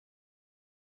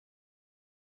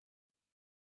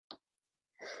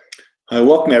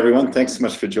Welcome, everyone. Thanks so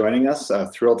much for joining us.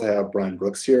 Thrilled to have Brian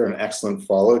Brooks here, an excellent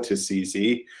follow to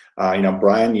CZ.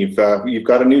 Brian, you've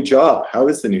got a new job. How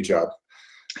is the new job?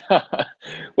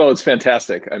 Well, it's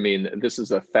fantastic. I mean, this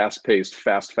is a fast-paced,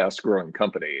 fast-growing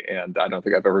company, and I don't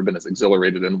think I've ever been as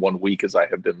exhilarated in 1 week as I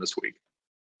have been this week.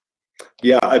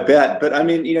 Yeah, I bet. But I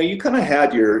mean, you kind of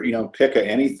had your, pick of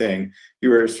anything. You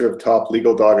were sort of top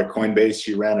legal dog at Coinbase.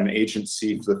 You ran an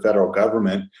agency for the federal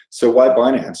government. So why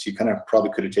Binance? You kind of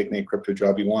probably could have taken a crypto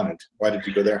job you wanted. Why did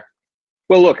you go there?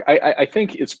 Well, look, I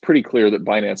think it's pretty clear that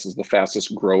Binance is the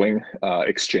fastest growing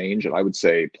exchange, and I would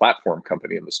say platform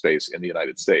company in the space in the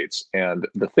United States. And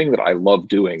the thing that I love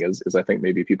doing is I think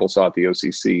maybe people saw at the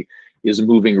OCC, is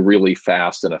moving really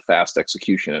fast in a fast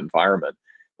execution environment.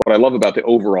 What I love about the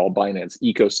overall Binance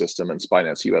ecosystem and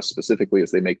Binance US specifically is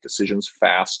they make decisions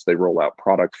fast, they roll out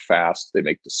product fast, they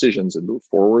make decisions and move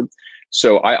forward.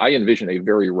 So I envision a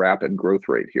very rapid growth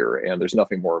rate here, and there's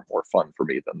nothing more fun for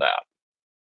me than that.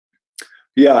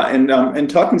 Yeah, and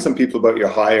talking to some people about your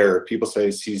hire, people say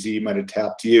CZ might have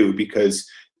tapped you because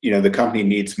the company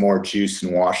needs more juice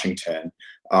in Washington.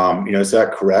 Is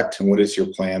that correct? And what is your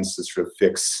plans to sort of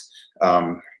fix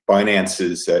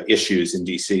Binance's issues in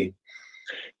DC?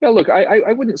 Yeah, look,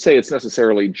 I wouldn't say it's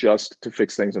necessarily just to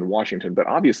fix things in Washington, but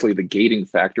obviously the gating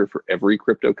factor for every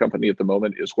crypto company at the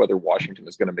moment is whether Washington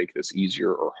is going to make this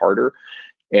easier or harder.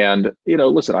 And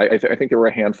listen, I think there were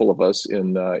a handful of us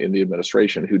in the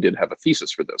administration who did have a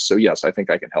thesis for this. So yes, I think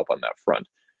I can help on that front.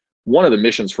 One of the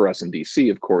missions for us in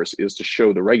DC, of course, is to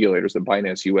show the regulators that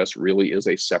Binance US really is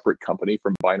a separate company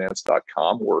from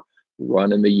Binance.com. We're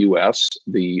run in the US.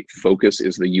 The focus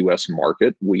is the US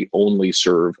market. We only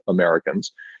serve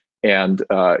Americans. And,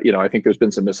 I think there's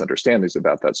been some misunderstandings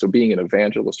about that. So being an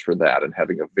evangelist for that and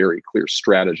having a very clear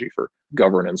strategy for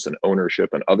governance and ownership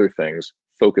and other things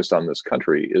focused on this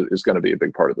country is going to be a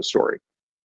big part of the story.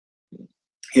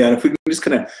 Yeah, and if we can just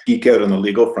kind of geek out on the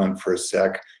legal front for a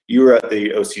sec, you were at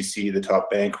the OCC, the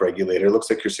top bank regulator. It looks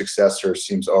like your successor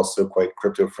seems also quite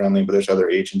crypto-friendly, but there's other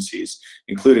agencies,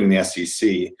 including the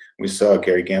SEC. We saw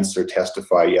Gary Gensler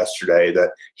testify yesterday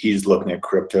that he's looking at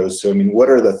crypto. So, I mean, what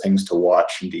are the things to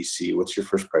watch in DC? What's your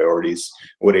first priorities?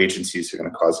 What agencies are going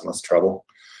to cause the most trouble?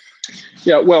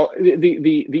 Yeah, well,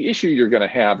 the issue you're going to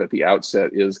have at the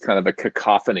outset is kind of a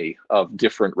cacophony of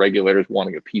different regulators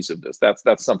wanting a piece of this.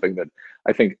 That's something that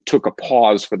I think took a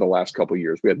pause for the last couple of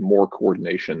years. We had more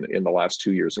coordination in the last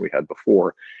 2 years than we had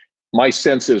before. My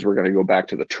sense is we're going to go back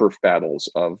to the turf battles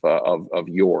of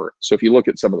yore. So if you look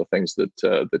at some of the things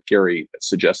that Gary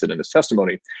suggested in his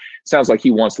testimony, it sounds like he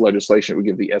wants legislation that would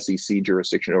give the SEC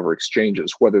jurisdiction over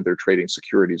exchanges, whether they're trading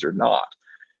securities or not.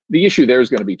 The issue there is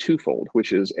going to be twofold,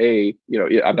 which is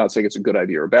I'm not saying it's a good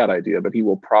idea or a bad idea, but he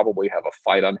will probably have a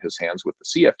fight on his hands with the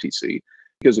CFTC.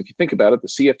 Because if you think about it, the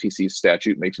CFTC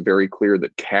statute makes very clear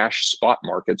that cash spot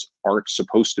markets aren't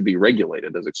supposed to be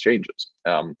regulated as exchanges.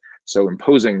 So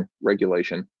imposing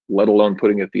regulation, let alone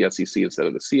putting it at the SEC instead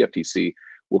of the CFTC,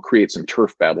 will create some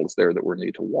turf battles there that we'll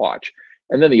need to watch.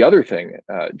 And then the other thing,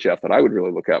 Jeff, that I would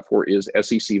really look out for is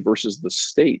SEC versus the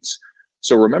states.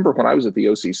 So remember when I was at the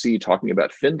OCC talking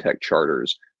about fintech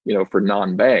charters, for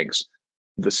non-banks,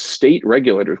 the state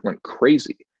regulators went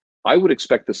crazy. I would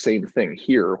expect the same thing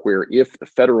here, where if the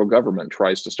federal government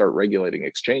tries to start regulating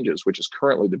exchanges, which is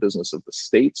currently the business of the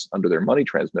states under their money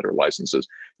transmitter licenses,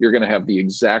 you're going to have the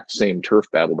exact same turf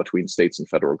battle between states and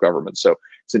federal government. So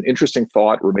it's an interesting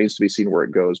thought, remains to be seen where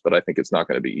it goes, but I think it's not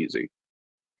going to be easy.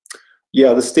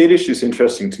 Yeah, the state issue is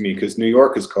interesting to me because New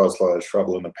York has caused a lot of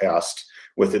trouble in the past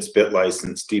with its BIT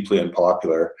license, deeply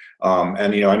unpopular. And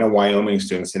I know Wyoming's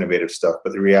doing this innovative stuff,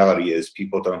 but the reality is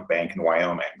people don't bank in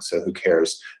Wyoming, so who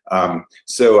cares?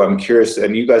 So I'm curious,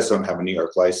 and you guys don't have a New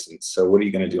York license, so what are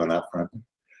you going to do on that front?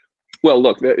 Well,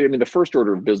 look, I mean, the first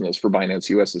order of business for Binance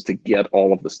US is to get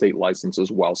all of the state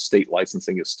licenses while state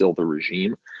licensing is still the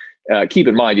regime. Keep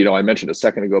in mind, I mentioned a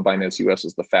second ago, Binance US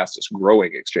is the fastest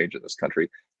growing exchange in this country,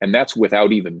 and that's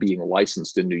without even being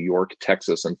licensed in New York,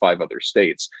 Texas, and 5 other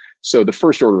states. So the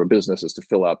first order of business is to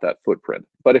fill out that footprint.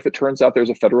 But if it turns out there's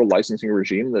a federal licensing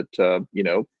regime that,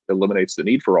 eliminates the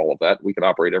need for all of that, we can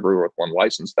operate everywhere with one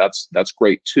license. That's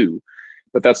great too.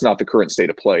 But that's not the current state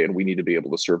of play, and we need to be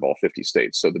able to serve all 50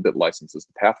 states. So the BIT license is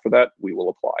the path for that. We will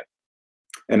apply.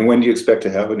 And when do you expect to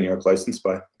have a New York license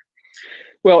by?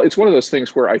 Well, it's one of those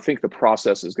things where I think the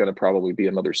process is going to probably be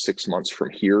another 6 months from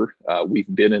here.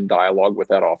 We've been in dialogue with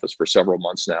that office for several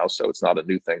months now, so it's not a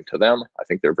new thing to them. I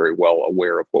think they're very well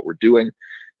aware of what we're doing.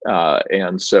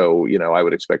 And so, I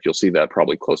would expect you'll see that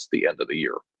probably close to the end of the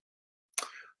year.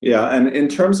 Yeah, and in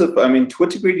terms of, to what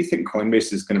degree do you think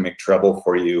Coinbase is going to make trouble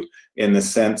for you in the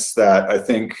sense that I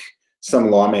think some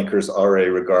lawmakers already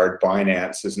regard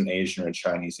Binance as an Asian or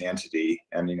Chinese entity,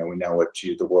 and we know what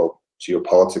the world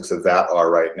geopolitics of that are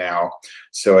right now.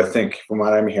 So I think from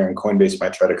what I'm hearing, Coinbase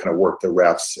might try to kind of work the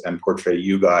refs and portray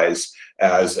you guys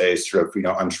as a sort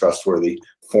of untrustworthy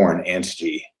foreign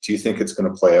entity. Do you think it's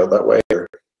going to play out that way? Or?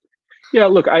 Yeah,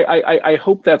 look, I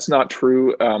hope that's not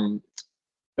true.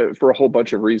 For a whole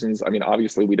bunch of reasons. I mean,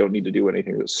 obviously, we don't need to do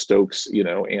anything that stokes,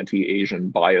 anti-Asian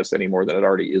bias any more than it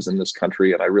already is in this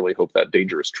country. And I really hope that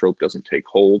dangerous trope doesn't take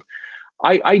hold.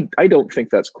 I don't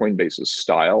think that's Coinbase's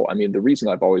style. I mean, the reason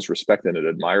I've always respected and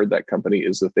admired that company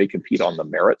is that they compete on the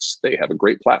merits. They have a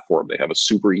great platform. They have a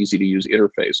super easy to use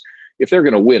interface. If they're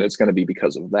going to win, it's going to be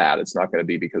because of that. It's not going to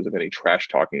be because of any trash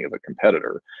talking of a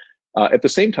competitor. At the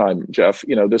same time, Jeff,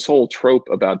 this whole trope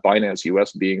about Binance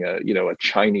US being a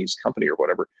Chinese company or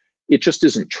whatever, it just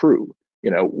isn't true.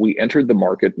 We entered the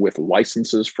market with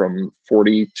licenses from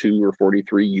 42 or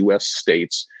 43 US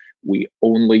states. We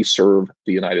only serve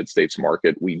the United States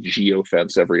market. We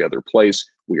geofence every other place.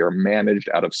 We are managed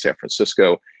out of San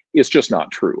Francisco. It's just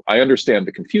not true. I understand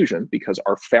the confusion because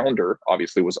our founder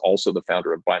obviously was also the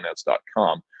founder of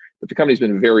Binance.com. But the company's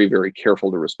been very, very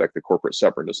careful to respect the corporate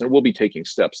separateness, and we'll be taking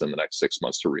steps in the next 6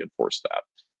 months to reinforce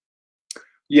that.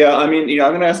 Yeah, I mean,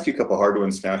 I'm going to ask you a couple hard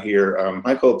ones now here.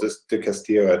 Michael De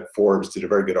Castillo at Forbes did a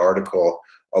very good article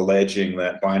alleging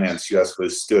that Binance US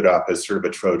was stood up as sort of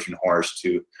a Trojan horse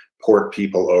to port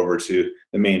people over to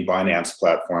the main Binance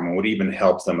platform and would even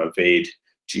help them evade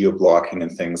geo-blocking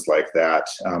and things like that.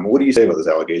 What do you say about those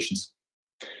allegations?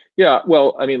 Yeah,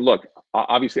 well, I mean, look,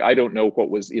 obviously, I don't know what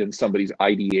was in somebody's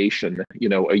ideation,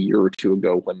 a year or two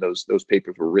ago when those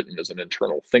papers were written as an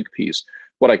internal think piece.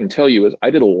 What I can tell you is I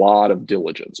did a lot of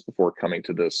diligence before coming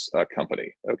to this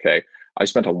company. Okay, I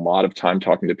spent a lot of time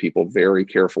talking to people very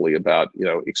carefully about,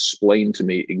 explain to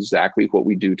me exactly what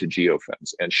we do to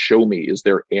geofence and show me, is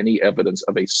there any evidence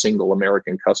of a single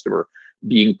American customer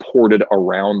being ported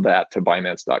around that to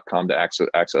Binance.com to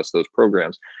access those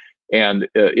programs? And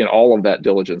in all of that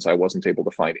diligence, I wasn't able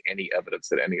to find any evidence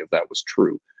that any of that was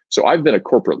true. So I've been a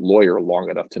corporate lawyer long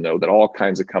enough to know that all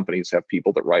kinds of companies have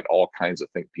people that write all kinds of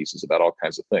think pieces about all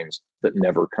kinds of things that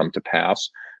never come to pass.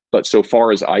 But so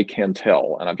far as I can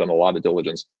tell, and I've done a lot of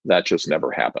diligence, that just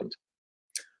never happened.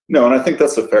 No, and I think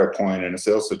that's a fair point, and it's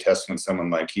also a testament to someone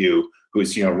like you,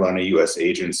 who's run a U.S.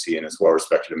 agency and is a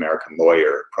well-respected American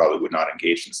lawyer, probably would not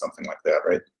engage in something like that,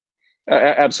 right?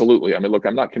 Absolutely. I mean, look,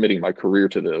 I'm not committing my career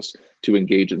to this to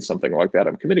engage in something like that.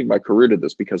 I'm committing my career to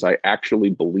this because I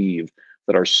actually believe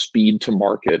that our speed to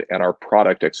market and our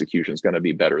product execution is going to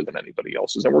be better than anybody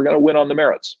else's, and we're going to win on the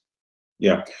merits.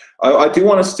 Yeah, I do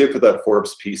want to stick with that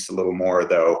Forbes piece a little more,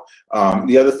 though.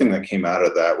 The other thing that came out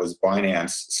of that was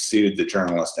Binance sued the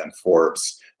journalist and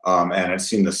Forbes, and it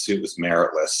seemed the suit was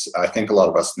meritless. I think a lot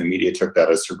of us in the media took that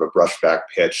as sort of a brushback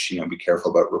pitch, be careful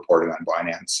about reporting on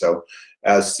Binance. So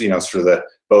as, sort of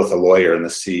both a lawyer and the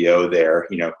CEO there,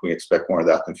 can we expect more of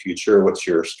that in the future? What's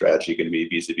your strategy going to be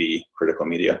vis-a-vis critical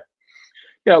media?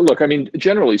 Yeah, look, I mean,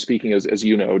 generally speaking, as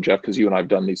you know, Jeff, because you and I have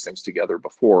done these things together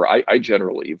before, I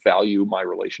generally value my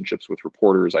relationships with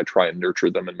reporters. I try and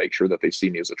nurture them and make sure that they see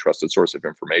me as a trusted source of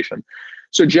information.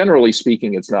 So generally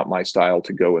speaking, it's not my style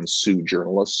to go and sue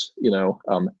journalists.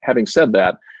 Having said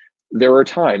that, there are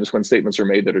times when statements are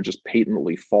made that are just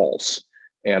patently false.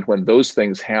 And when those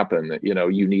things happen,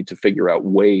 you need to figure out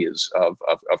ways of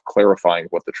clarifying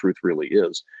what the truth really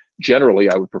is. Generally,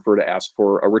 I would prefer to ask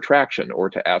for a retraction or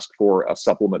to ask for a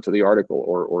supplement to the article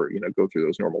or go through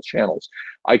those normal channels.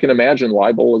 I can imagine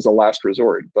libel is a last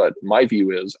resort, but my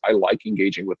view is I like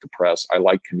engaging with the press. I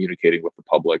like communicating with the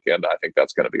public, and I think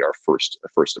that's going to be our first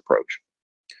approach.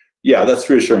 Yeah, that's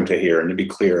reassuring to hear. And to be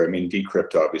clear, I mean,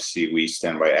 Decrypt, obviously, we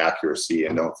stand by accuracy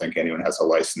and don't think anyone has a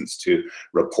license to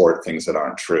report things that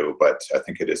aren't true. But I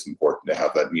think it is important to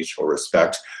have that mutual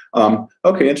respect.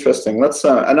 Okay, interesting. Let's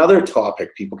another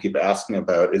topic people keep asking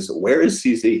about is, where is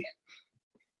CZ?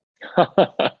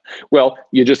 Well,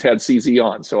 you just had CZ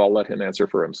on, so I'll let him answer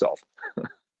for himself.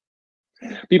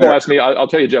 People ask me, I'll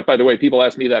tell you, Jeff, by the way, people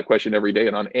ask me that question every day,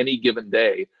 and on any given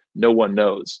day, no one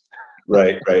knows.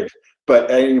 Right. But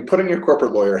putting your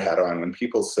corporate lawyer hat on, when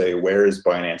people say, where is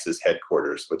Binance's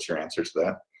headquarters, what's your answer to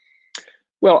that?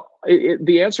 Well,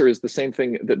 the answer is the same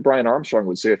thing that Brian Armstrong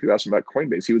would say if you asked him about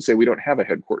Coinbase. He would say, we don't have a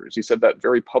headquarters. He said that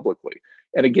very publicly.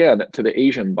 And again, to the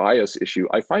Asian bias issue,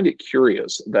 I find it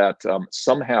curious that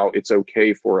somehow it's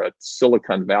okay for a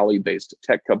Silicon Valley-based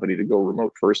tech company to go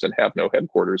remote first and have no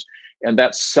headquarters, and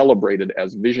that's celebrated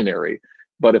as visionary.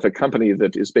 But if a company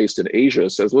that is based in Asia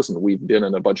says, listen, we've been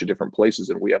in a bunch of different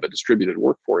places and we have a distributed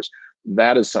workforce,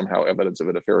 that is somehow evidence of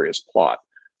a nefarious plot.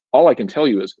 All I can tell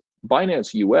you is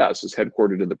Binance US is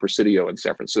headquartered in the Presidio in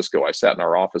San Francisco. I sat in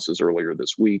our offices earlier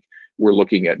this week. We're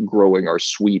looking at growing our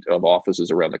suite of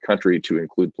offices around the country to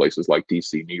include places like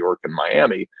DC, New York, and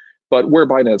Miami. But where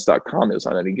Binance.com is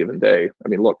on any given day, I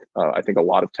mean, look, I think a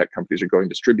lot of tech companies are going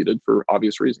distributed for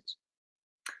obvious reasons.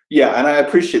 Yeah, and I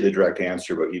appreciate the direct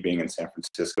answer about you being in San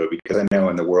Francisco, because I know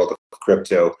in the world of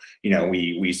crypto,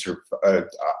 we sort of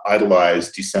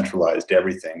idolize decentralized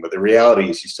everything, but the reality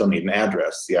is you still need an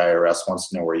address. The IRS wants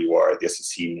to know where you are. The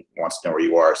SEC wants to know where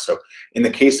you are. So in the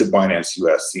case of Binance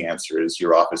US, the answer is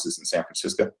your office is in San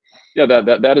Francisco. Yeah,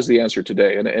 that is the answer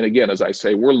today. And again, as I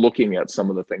say, we're looking at some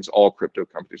of the things all crypto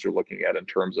companies are looking at in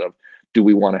terms of, do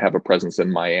we want to have a presence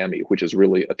in Miami, which has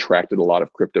really attracted a lot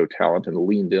of crypto talent and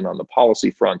leaned in on the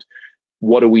policy front?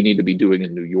 What do we need to be doing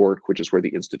in New York, which is where the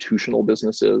institutional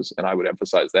business is? And I would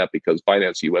emphasize that because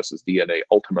Binance US's DNA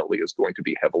ultimately is going to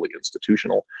be heavily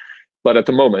institutional. But at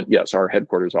the moment, yes, our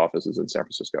headquarters office is in San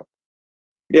Francisco.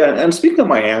 Yeah, and speaking of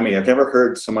Miami, I've never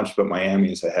heard so much about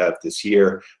Miami as I have this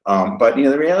year. But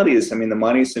the reality is, I mean, the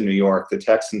money's in New York, the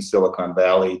tech's in Silicon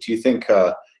Valley. Do you think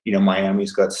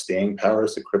Miami's got staying power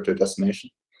as a crypto destination?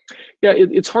 Yeah,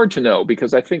 it's hard to know,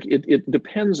 because I think it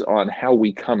depends on how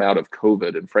we come out of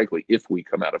COVID, and frankly, if we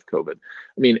come out of COVID.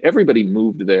 I mean, everybody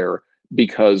moved there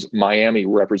because Miami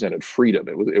represented freedom.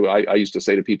 I used to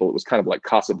say to people, it was kind of like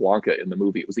Casablanca in the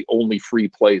movie. It was the only free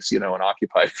place, in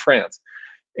occupied France.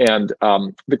 And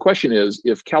the question is,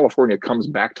 if California comes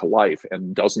back to life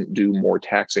and doesn't do more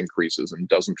tax increases and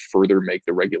doesn't further make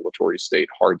the regulatory state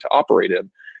hard to operate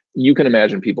in, you can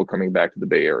imagine people coming back to the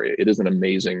Bay Area. It is an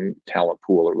amazing talent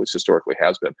pool, or at least historically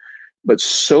has been. But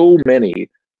so many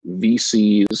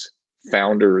VCs,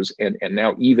 founders, and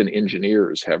now even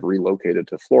engineers have relocated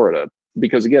to Florida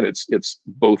because, again, it's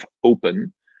both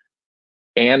open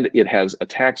and it has a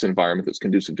tax environment that's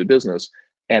conducive to business.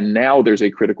 And now there's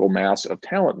a critical mass of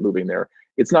talent moving there.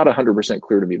 It's not 100%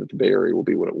 clear to me that the Bay Area will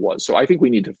be what it was. So I think we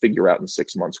need to figure out in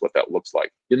 6 months what that looks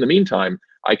like. In the meantime,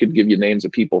 I could give you names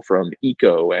of people from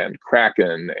Eco and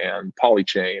Kraken and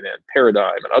Polychain and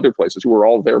Paradigm and other places who are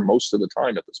all there most of the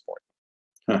time at this point.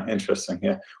 Huh, interesting.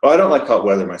 Yeah. Well, I don't like hot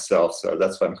weather myself, so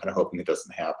that's why I'm kind of hoping it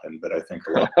doesn't happen. But I think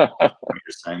a lot of what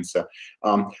you're saying. So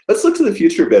let's look to the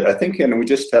future a bit. I think, and we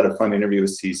just had a fun interview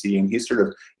with CZ, and he sort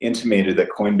of intimated that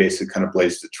Coinbase had kind of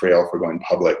blazed the trail for going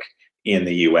public in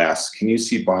the US. Can you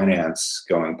see Binance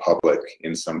going public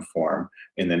in some form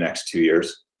in the next 2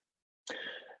 years?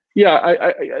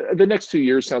 Yeah, the next 2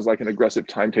 years sounds like an aggressive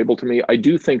timetable to me. I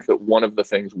do think that one of the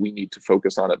things we need to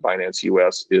focus on at Binance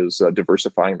US is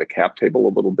diversifying the cap table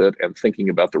a little bit and thinking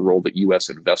about the role that US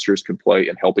investors can play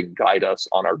in helping guide us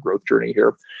on our growth journey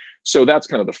here. So that's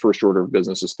kind of the first order of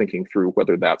business, is thinking through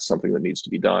whether that's something that needs to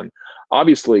be done.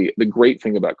 Obviously, the great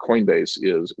thing about Coinbase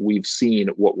is we've seen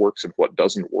what works and what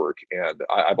doesn't work. And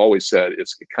I've always said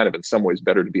it's kind of in some ways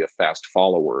better to be a fast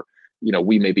follower.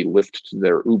 We may be Lyft to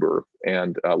their Uber,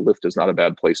 and Lyft is not a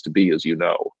bad place to be, as you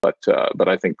know. But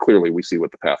I think clearly we see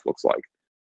what the path looks like.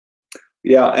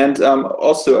 Yeah, and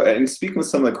also, and speaking with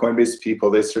some of the Coinbase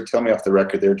people, they sort of tell me off the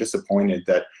record they're disappointed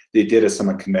that they did a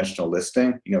somewhat conventional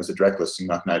listing. It was a direct listing,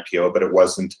 not an IPO, but it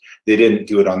wasn't. They didn't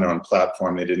do it on their own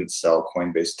platform. They didn't sell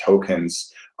Coinbase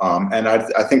tokens, and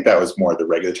I think that was more the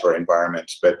regulatory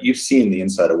environment. But you've seen the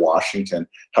inside of Washington.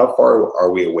 How far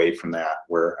are we away from that,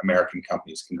 where American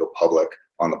companies can go public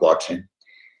on the blockchain?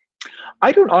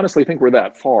 I don't honestly think we're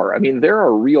that far. I mean, there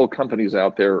are real companies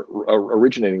out there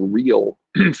originating real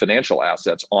financial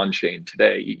assets on chain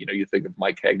today. You think of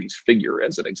Mike Cagney's Figure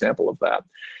as an example of that.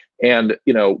 And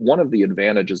one of the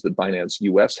advantages that Binance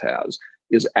US has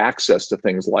is access to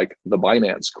things like the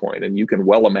Binance coin. And you can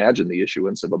well imagine the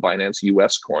issuance of a Binance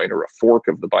US coin or a fork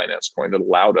of the Binance coin that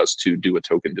allowed us to do a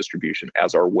token distribution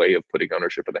as our way of putting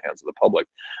ownership in the hands of the public.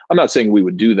 I'm not saying we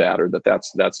would do that, or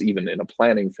that's even in a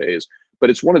planning phase, but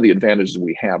it's one of the advantages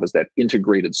we have, is that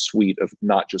integrated suite of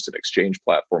not just an exchange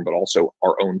platform, but also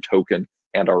our own token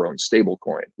and our own stable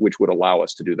coin, which would allow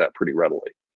us to do that pretty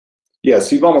readily. Yeah,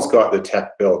 so you've almost got the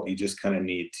tech built. You just kind of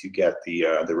need to get the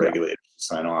regulators to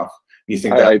sign off. You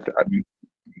think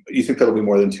you think that'll be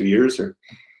more than 2 years, or?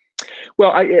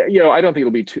 Well, I don't think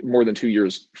it'll be more than 2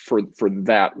 years for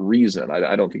that reason.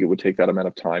 I don't think it would take that amount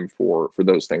of time for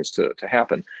those things to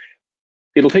happen.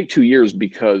 It'll take 2 years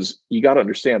because you got to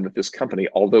understand that this company,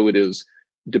 although it is,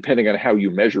 depending on how you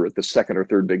measure it, the second or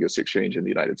third biggest exchange in the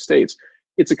United States,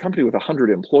 it's a company with 100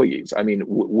 employees. I mean,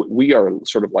 we are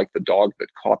sort of like the dog that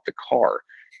caught the car.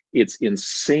 It's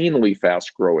insanely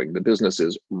fast growing. The business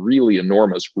is really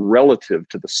enormous relative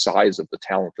to the size of the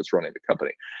talent that's running the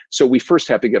company. So we first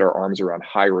have to get our arms around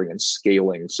hiring and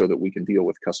scaling so that we can deal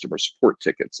with customer support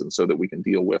tickets, and so that we can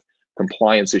deal with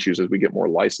compliance issues as we get more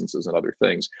licenses and other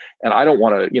things. And I don't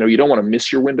want to, you don't want to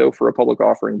miss your window for a public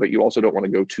offering, but you also don't want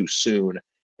to go too soon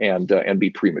and be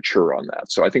premature on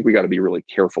that. So I think we got to be really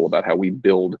careful about how we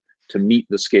build to meet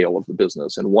the scale of the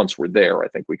business. And once we're there, I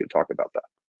think we could talk about that.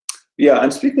 Yeah,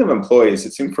 and speaking of employees,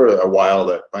 it seemed for a while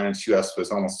that Binance US was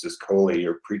almost just wholly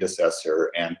your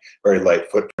predecessor and very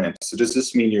light footprint. So does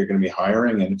this mean you're going to be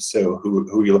hiring? And if so, who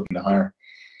are you looking to hire?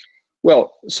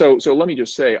 Well, so let me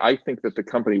just say, I think that the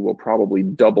company will probably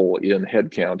double in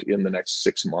headcount in the next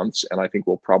 6 months, and I think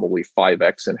we'll probably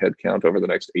 5x in headcount over the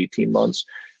next 18 months.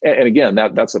 And again,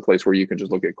 that's a place where you can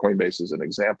just look at Coinbase as an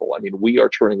example. I mean, we are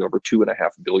turning over $2.5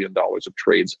 billion of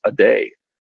trades a day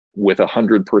with a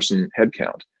 100-person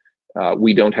headcount.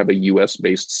 We don't have a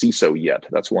US-based CISO yet.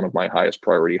 That's one of my highest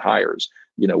priority hires.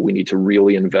 We need to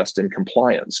really invest in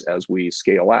compliance as we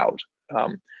scale out.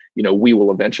 We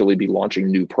will eventually be launching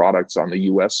new products on the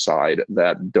US side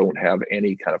that don't have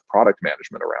any kind of product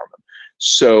management around them.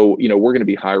 So, we're going to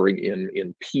be hiring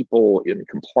in people, in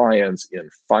compliance, in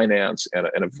finance, and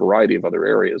a variety of other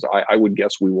areas. I would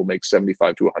guess we will make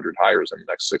 75 to 100 hires in the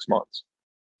next 6 months.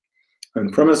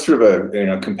 And from a sort of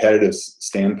a competitive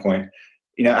standpoint,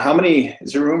 how many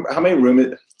room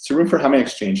for how many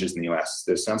exchanges in the US?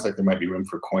 There sounds like there might be room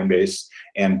for Coinbase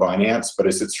and Binance, but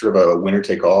is it sort of a winner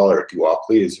take all or a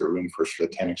duopoly? Is there room for sort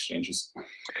of 10 exchanges?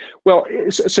 Well,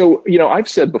 so I've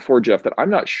said before, Jeff, that I'm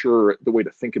not sure the way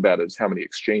to think about it is how many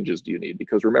exchanges do you need?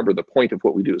 Because remember, the point of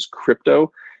what we do is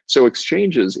crypto. So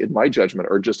exchanges, in my judgment,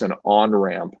 are just an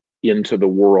on-ramp into the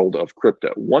world of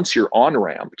crypto. Once you're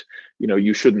on-ramped,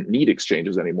 you shouldn't need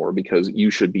exchanges anymore because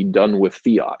you should be done with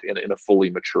fiat in a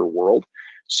fully mature world.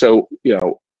 So,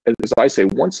 as I say,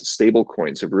 once stable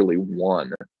coins have really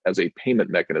won as a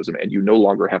payment mechanism and you no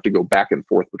longer have to go back and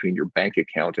forth between your bank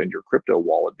account and your crypto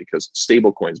wallet because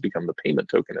stable coins become the payment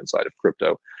token inside of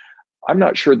crypto, I'm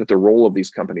not sure that the role of these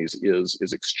companies is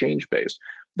exchange-based.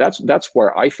 That's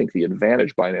where I think the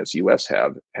advantage Binance US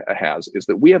has is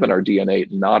that we have in our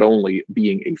DNA not only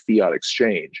being a fiat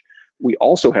exchange, we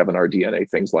also have in our DNA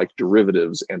things like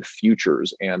derivatives and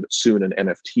futures and soon an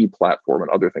NFT platform and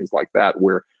other things like that,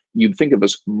 where you'd think of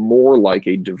us more like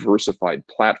a diversified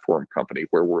platform company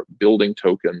where we're building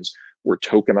tokens, we're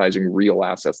tokenizing real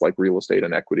assets like real estate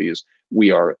and equities. We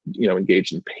are,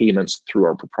 engaged in payments through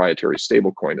our proprietary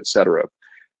stablecoin, et cetera.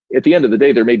 At the end of the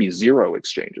day, there may be 0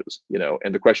 exchanges,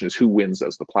 and the question is who wins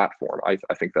as the platform. I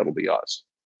think that'll be us.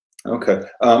 Okay.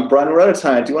 Brian, we're out of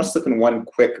time. Do you want to slip in one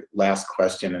quick last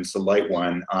question? And it's a light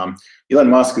one. Elon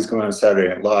Musk is going on Saturday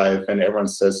Night Live, and everyone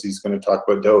says he's going to talk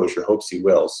about Doge or hopes he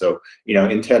will. So,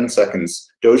 in 10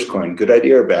 seconds, Dogecoin, good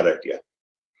idea or bad idea?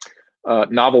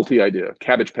 Novelty idea.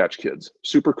 Cabbage Patch Kids.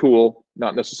 Super cool.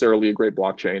 Not necessarily a great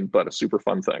blockchain, but a super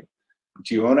fun thing.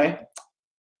 Do you own it?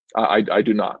 I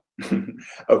do not.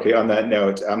 Okay. On that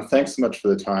note, thanks so much for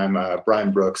the time.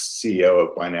 Brian Brooks, CEO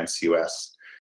of Binance US.